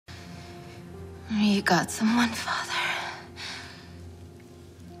You got someone, Father?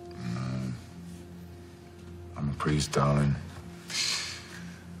 I'm a priest, darling.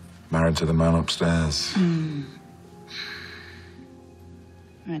 Married to the man upstairs.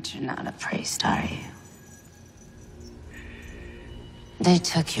 But you're not a priest, are you? They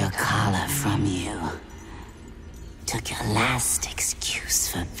took your collar from you. Took your last excuse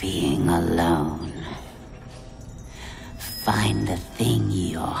for being alone. Find the thing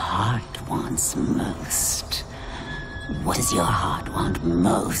your heart wants most. What does your heart want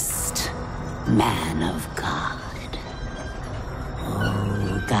most, man of God?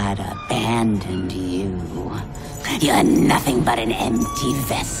 Oh, God abandoned you. You're nothing but an empty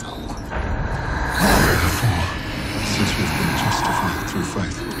vessel. Since we've been justified through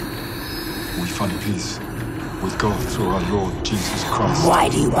faith, we find peace with God through our Lord Jesus Christ. Why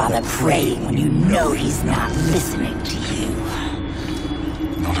do you bother praying when you know he's not listening to you?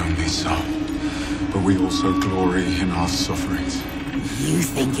 Not only so, but we also glory in our sufferings. You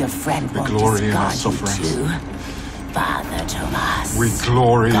think your friend won't glory in our discard you sufferings. too? Father Tomas. We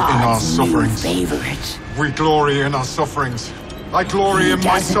glory in our God's new sufferings. favorite. We glory in our sufferings. I glory He in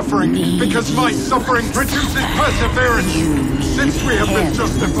my doesn't suffering need because my you. suffering produces perseverance. Since we have been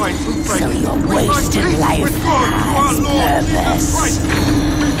justified through faith, So your we find wasted peace life with God through our has Lord Jesus purpose. Christ.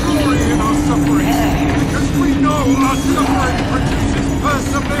 We glory in our suffering because we know our suffering produces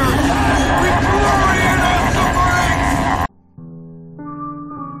perseverance. We glory in our suffering.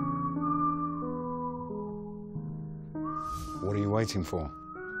 What are you waiting for?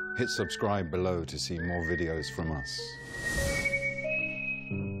 Hit subscribe below to see more videos from us.